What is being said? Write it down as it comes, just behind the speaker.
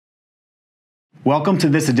Welcome to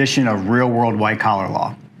this edition of Real World White Collar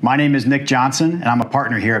Law. My name is Nick Johnson, and I'm a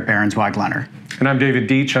partner here at Barron's White Leonard. And I'm David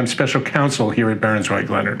Deitch. I'm special counsel here at Barron's White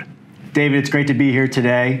Leonard. David, it's great to be here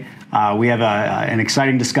today. We have an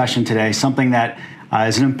exciting discussion today, something that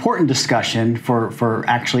is an important discussion for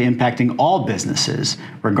actually impacting all businesses,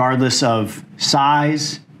 regardless of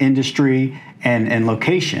size, industry, and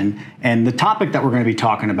location. And the topic that we're going to be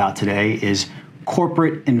talking about today is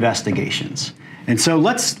corporate investigations. And so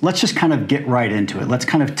let's just kind of get right into it. Let's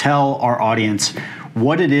kind of tell our audience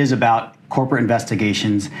what it is about corporate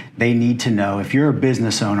investigations they need to know. If you're a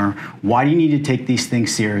business owner, why do you need to take these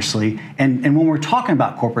things seriously? And when we're talking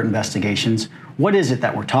about corporate investigations, what is it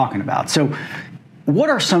that we're talking about? So what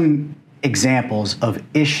are some examples of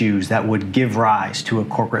issues that would give rise to a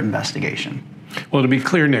corporate investigation? Well, to be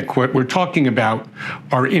clear, Nick, what we're talking about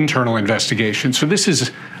are internal investigations. So this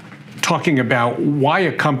is talking about why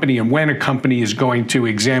a company and when a company is going to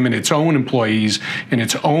examine its own employees and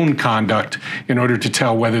its own conduct in order to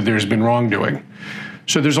tell whether there's been wrongdoing.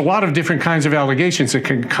 So there's a lot of different kinds of allegations that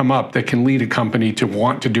can come up that can lead a company to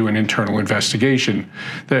want to do an internal investigation.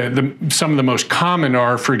 Some of the most common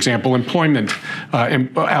are, for example, employment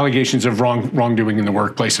allegations of wrongdoing in the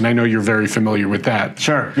workplace, and I know you're very familiar with that.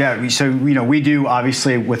 Sure. Yeah. So we do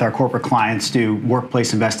obviously with our corporate clients do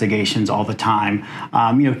workplace investigations all the time.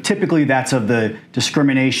 Typically that's of the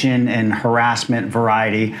discrimination and harassment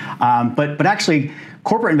variety, but actually.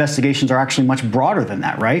 Corporate investigations are actually much broader than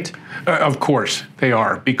that, right? Of course they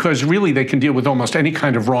are, because really they can deal with almost any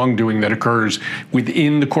kind of wrongdoing that occurs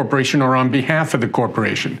within the corporation or on behalf of the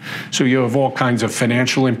corporation. So you have all kinds of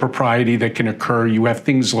financial impropriety that can occur. You have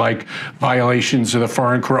things like violations of the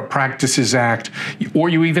Foreign Corrupt Practices Act, or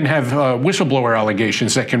you even have whistleblower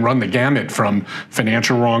allegations that can run the gamut from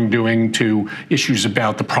financial wrongdoing to issues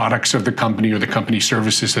about the products of the company or the company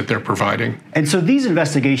services that they're providing. And so these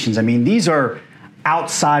investigations, these are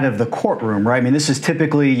outside of the courtroom, right? This is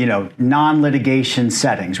typically, non-litigation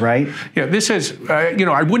settings, right? Yeah, this has,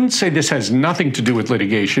 I wouldn't say this has nothing to do with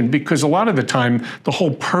litigation, because a lot of the time, the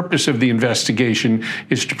whole purpose of the investigation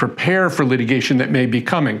is to prepare for litigation that may be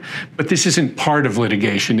coming. But this isn't part of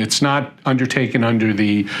litigation. It's not undertaken under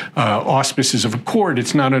the auspices of a court.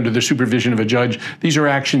 It's not under the supervision of a judge. These are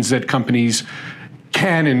actions that companies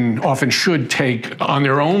can and often should take on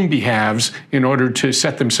their own behalves in order to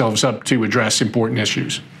set themselves up to address important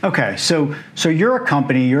issues. Okay, so you're a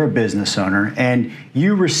company, you're a business owner, and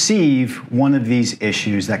you receive one of these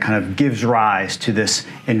issues that kind of gives rise to this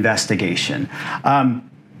investigation.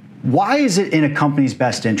 Why is it in a company's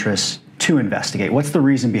best interest to investigate? What's the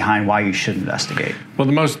reason behind why you should investigate? Well,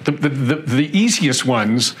 the easiest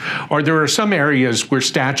ones are there are some areas where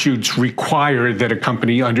statutes require that a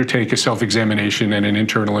company undertake a self-examination and an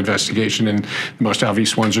internal investigation, and the most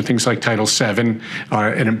obvious ones are things like Title VII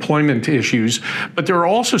and employment issues. But there are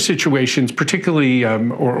also situations, particularly,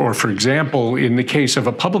 or for example, in the case of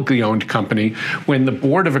a publicly owned company, when the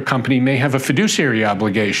board of a company may have a fiduciary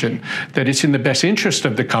obligation that it's in the best interest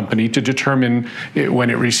of the company to determine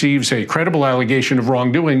when it receives a credible allegation of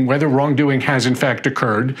wrongdoing, whether wrongdoing has in fact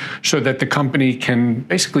occurred, so that the company can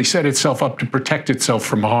basically set itself up to protect itself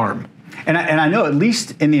from harm. And I know, at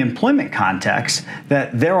least in the employment context,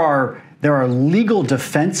 that there are legal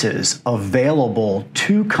defenses available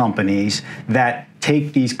to companies that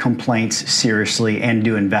take these complaints seriously and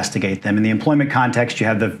do investigate them. In the employment context, you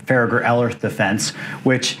have the Farragher-Ellerth defense,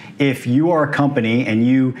 which if you are a company and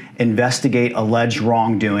you investigate alleged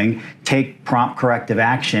wrongdoing, take prompt corrective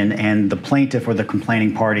action, and the plaintiff or the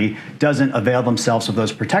complaining party doesn't avail themselves of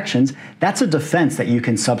those protections, that's a defense that you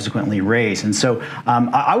can subsequently raise. And so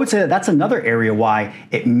I would say that that's another area why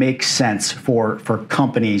it makes sense for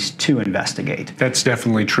companies to investigate. That's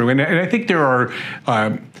definitely true. And I think there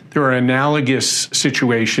are analogous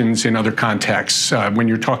situations in other contexts. When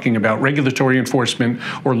you're talking about regulatory enforcement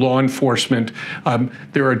or law enforcement,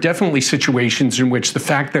 there are definitely situations in which the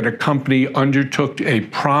fact that a company undertook a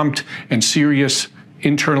prompt and serious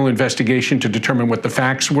internal investigation to determine what the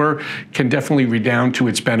facts were can definitely redound to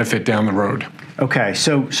its benefit down the road. Okay,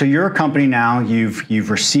 so you're a company now, you've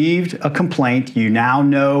received a complaint, you now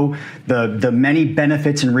know the many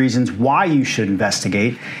benefits and reasons why you should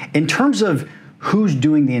investigate. In terms of who's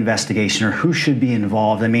doing the investigation or who should be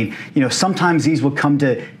involved. Sometimes these will come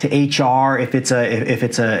to HR if it's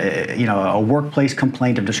a workplace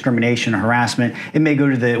complaint of discrimination or harassment. It may go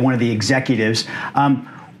to one of the executives.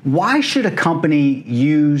 Why should a company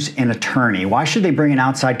use an attorney? Why should they bring in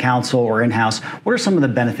outside counsel or in-house? What are some of the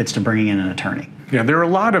benefits to bringing in an attorney? Yeah, there are a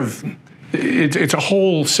lot of it's a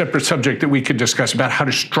whole separate subject that we could discuss about how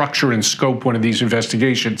to structure and scope one of these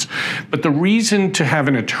investigations. But the reason to have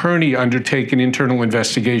an attorney undertake an internal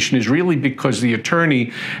investigation is really because the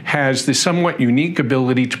attorney has the somewhat unique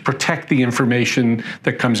ability to protect the information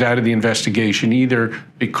that comes out of the investigation, either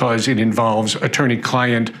because it involves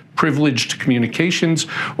attorney-client privileged communications,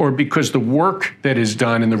 or because the work that is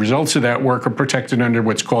done and the results of that work are protected under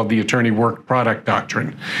what's called the attorney work product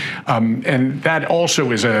doctrine. And that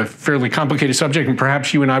also is a fairly complicated subject, and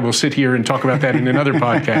perhaps you and I will sit here and talk about that in another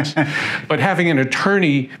podcast. But having an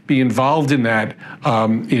attorney be involved in that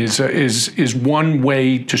is one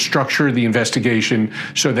way to structure the investigation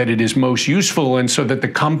so that it is most useful, and so that the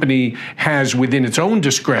company has within its own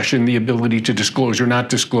discretion the ability to disclose or not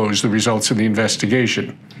disclose the results of the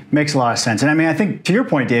investigation. Makes a lot of sense. And I mean, I think to your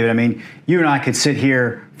point, David, I mean, you and I could sit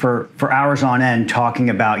here for hours on end talking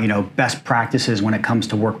about, best practices when it comes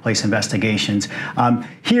to workplace investigations.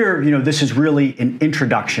 Here, this is really an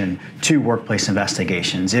introduction to workplace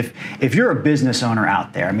investigations. If you're a business owner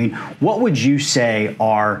out there, I mean, what would you say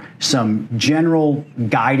are some general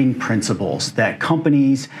guiding principles that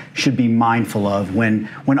companies should be mindful of when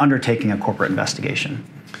undertaking a corporate investigation?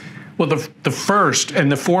 Well, the first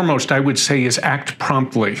and the foremost, I would say, is act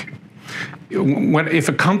promptly. If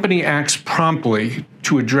a company acts promptly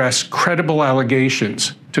to address credible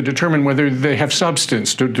allegations, to determine whether they have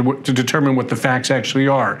substance, to determine what the facts actually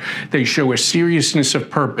are, they show a seriousness of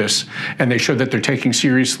purpose, and they show that they're taking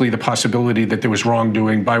seriously the possibility that there was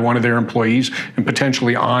wrongdoing by one of their employees, and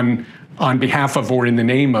potentially on behalf of or in the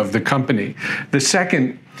name of the company. The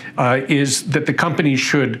second is that the company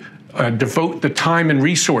should devote the time and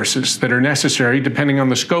resources that are necessary depending on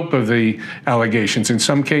the scope of the allegations. In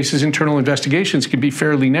some cases, internal investigations can be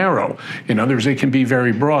fairly narrow. In others, they can be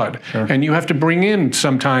very broad. Sure. And you have to bring in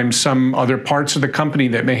sometimes some other parts of the company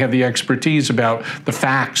that may have the expertise about the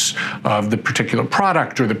facts of the particular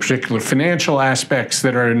product or the particular financial aspects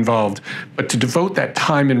that are involved. But to devote that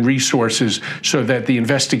time and resources so that the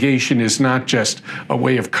investigation is not just a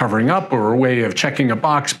way of covering up or a way of checking a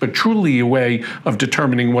box, but truly a way of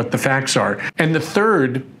determining what the facts are. And the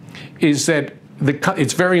third is that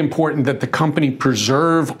it's very important that the company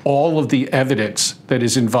preserve all of the evidence that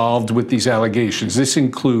is involved with these allegations. This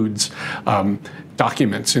includes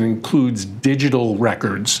documents, it includes digital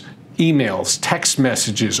records, emails, text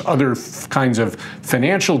messages, other kinds of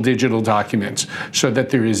financial digital documents, so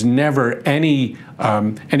that there is never any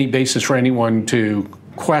basis for anyone to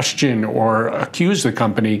question or accuse the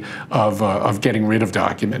company of getting rid of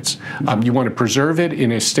documents. You want to preserve it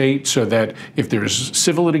in a state so that if there's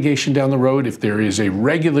civil litigation down the road, if there is a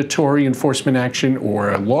regulatory enforcement action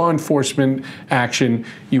or a law enforcement action,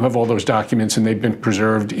 you have all those documents and they've been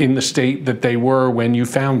preserved in the state that they were when you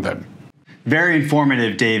found them. Very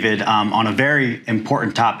informative, David, on a very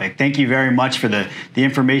important topic. Thank you very much for the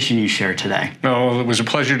information you shared today. Oh, it was a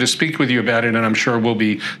pleasure to speak with you about it, and I'm sure we'll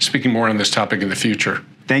be speaking more on this topic in the future.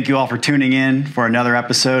 Thank you all for tuning in for another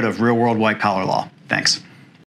episode of Real World White Collar Law. Thanks.